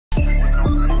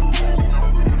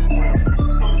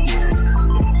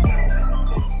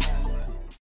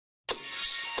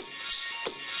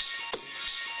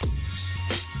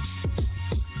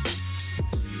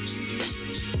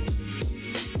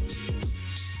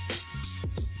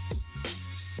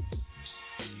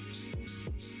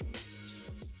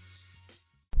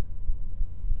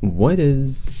What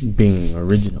is being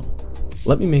original?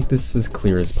 Let me make this as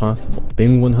clear as possible.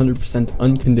 Being 100%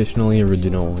 unconditionally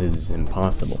original is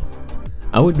impossible.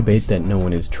 I would debate that no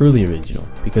one is truly original,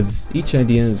 because each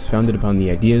idea is founded upon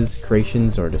the ideas,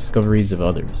 creations, or discoveries of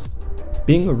others.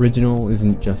 Being original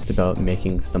isn't just about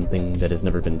making something that has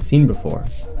never been seen before,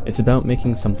 it's about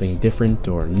making something different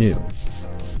or new.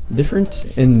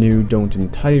 Different and new don't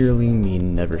entirely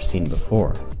mean never seen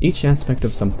before. Each aspect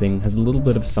of something has a little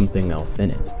bit of something else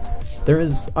in it. There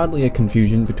is oddly a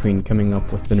confusion between coming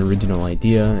up with an original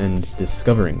idea and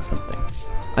discovering something.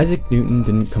 Isaac Newton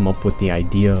didn't come up with the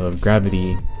idea of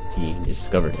gravity, he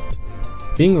discovered it.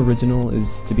 Being original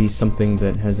is to be something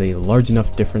that has a large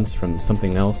enough difference from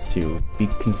something else to be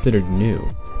considered new.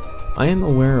 I am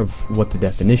aware of what the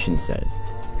definition says.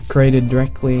 Created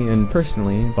directly and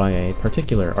personally by a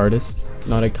particular artist,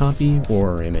 not a copy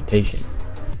or imitation.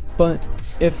 But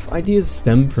if ideas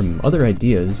stem from other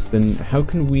ideas, then how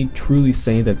can we truly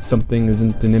say that something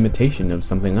isn't an imitation of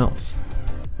something else?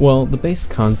 Well, the base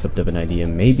concept of an idea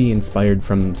may be inspired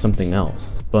from something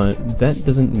else, but that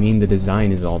doesn't mean the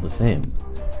design is all the same.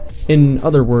 In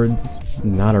other words,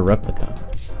 not a replica.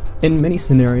 In many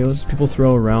scenarios, people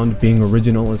throw around being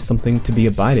original as something to be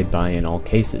abided by in all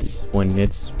cases, when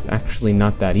it's actually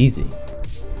not that easy.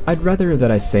 I'd rather that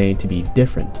I say to be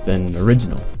different than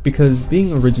original, because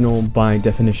being original by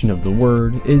definition of the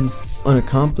word is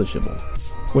unaccomplishable.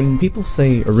 When people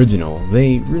say original,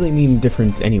 they really mean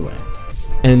different anyway.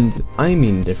 And I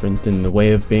mean different in the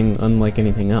way of being unlike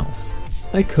anything else.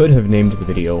 I could have named the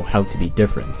video How to Be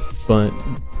Different, but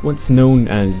what's known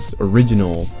as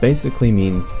original basically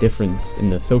means different in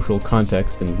the social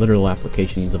context and literal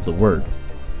applications of the word.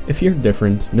 If you're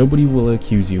different, nobody will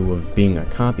accuse you of being a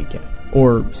copycat,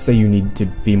 or say you need to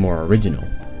be more original.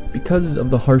 Because of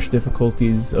the harsh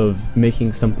difficulties of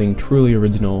making something truly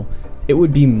original, it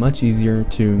would be much easier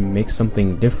to make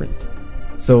something different.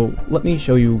 So let me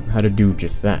show you how to do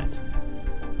just that.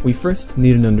 We first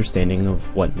need an understanding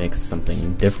of what makes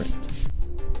something different.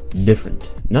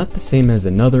 Different, not the same as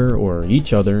another or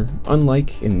each other,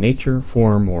 unlike in nature,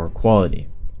 form, or quality.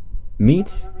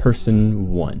 Meet Person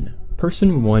 1.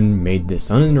 Person 1 made this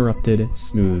uninterrupted,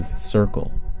 smooth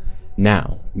circle.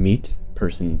 Now, meet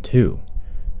Person 2.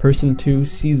 Person 2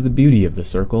 sees the beauty of the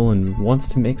circle and wants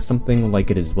to make something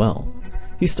like it as well.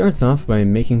 He starts off by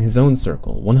making his own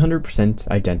circle, 100%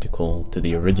 identical to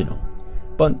the original.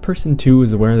 But Person 2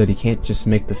 is aware that he can't just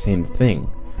make the same thing,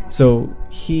 so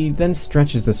he then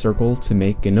stretches the circle to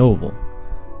make an oval.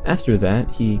 After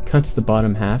that, he cuts the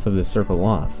bottom half of the circle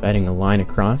off, adding a line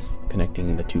across,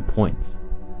 connecting the 2 points.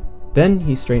 Then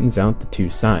he straightens out the 2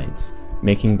 sides,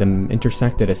 making them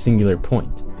intersect at a singular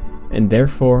point, and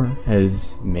therefore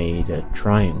has made a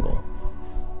triangle.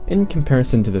 In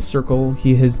comparison to the circle,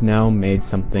 he has now made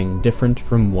something different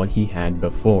from what he had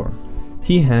before.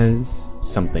 He has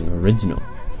something original.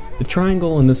 The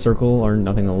triangle and the circle are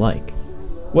nothing alike.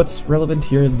 What's relevant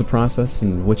here is the process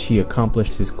in which he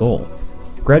accomplished his goal.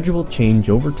 Gradual change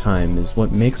over time is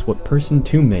what makes what Person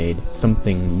 2 made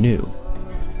something new.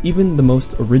 Even the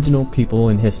most original people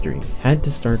in history had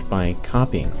to start by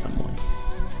copying someone.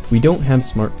 We don't have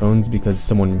smartphones because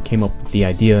someone came up with the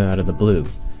idea out of the blue.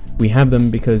 We have them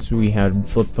because we had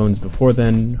flip phones before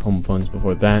then, home phones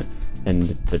before that, and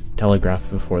the telegraph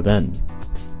before then.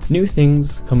 New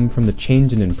things come from the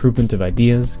change and improvement of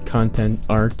ideas, content,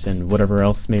 art, and whatever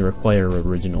else may require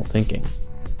original thinking.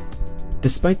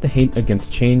 Despite the hate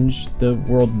against change, the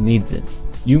world needs it.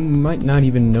 You might not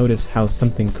even notice how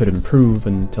something could improve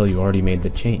until you already made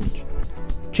the change.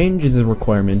 Change is a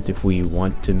requirement if we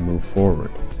want to move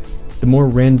forward. The more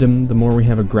random, the more we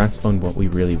have a grasp on what we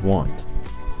really want.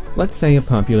 Let's say a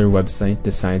popular website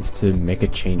decides to make a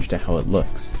change to how it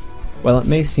looks. While it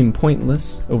may seem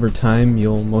pointless, over time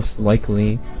you'll most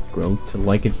likely grow to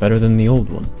like it better than the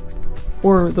old one.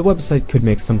 Or the website could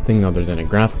make something other than a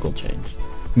graphical change.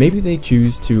 Maybe they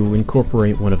choose to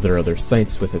incorporate one of their other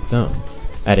sites with its own,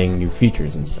 adding new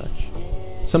features and such.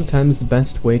 Sometimes the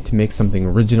best way to make something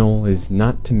original is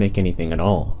not to make anything at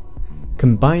all.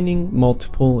 Combining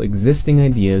multiple existing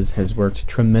ideas has worked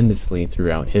tremendously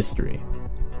throughout history.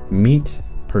 Meet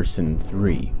Person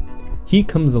 3. He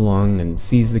comes along and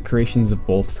sees the creations of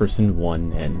both Person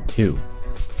 1 and 2.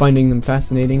 Finding them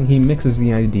fascinating, he mixes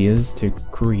the ideas to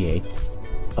create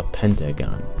a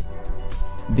pentagon.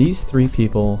 These 3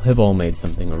 people have all made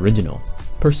something original.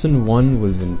 Person 1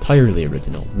 was entirely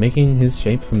original, making his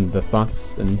shape from the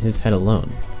thoughts in his head alone.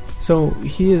 So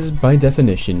he is by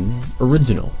definition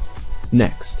original.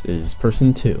 Next is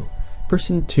Person 2.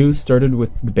 Person 2 started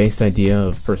with the base idea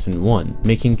of Person 1.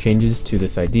 Making changes to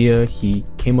this idea, he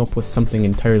came up with something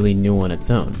entirely new on its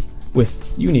own.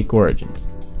 with unique origins.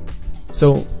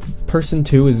 So, person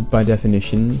 2 is by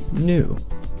definition new.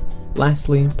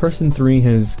 Lastly, person 3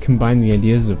 has combined the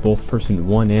ideas of both person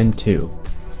 1 and 2,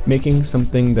 making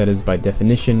something that is by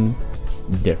definition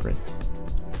different.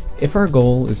 If our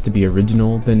goal is to be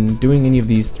original, then doing any of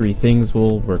these three things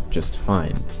will work just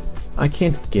fine. I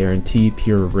can't guarantee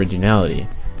pure originality.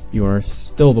 You are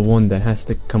still the one that has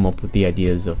to come up with the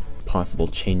ideas of possible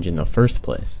change in the first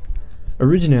place.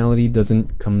 Originality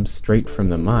doesn't come straight from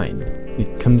the mind,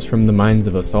 it comes from the minds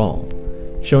of us all,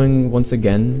 showing once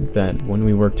again that when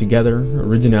we work together,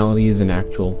 originality is an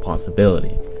actual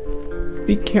possibility.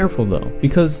 Be careful though,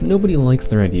 because nobody likes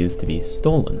their ideas to be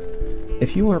stolen.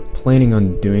 If you are planning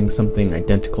on doing something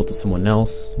identical to someone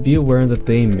else, be aware that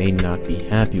they may not be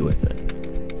happy with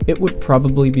it. It would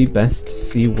probably be best to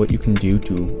see what you can do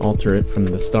to alter it from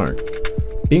the start.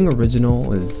 Being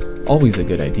original is always a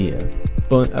good idea,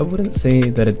 but I wouldn't say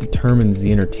that it determines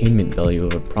the entertainment value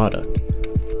of a product.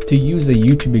 To use a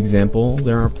YouTube example,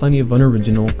 there are plenty of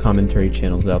unoriginal commentary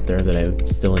channels out there that I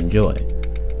still enjoy.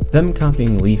 Them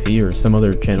copying Leafy or some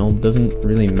other channel doesn't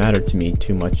really matter to me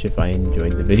too much if I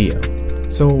enjoyed the video.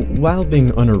 So while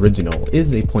being unoriginal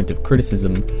is a point of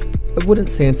criticism, I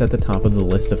wouldn't say it's at the top of the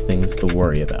list of things to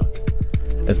worry about.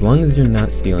 As long as you're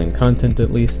not stealing content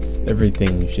at least,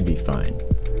 everything should be fine.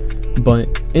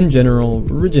 But in general,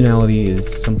 originality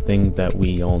is something that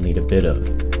we all need a bit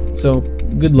of. So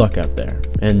good luck out there,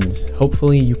 and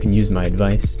hopefully you can use my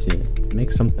advice to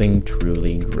make something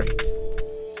truly great.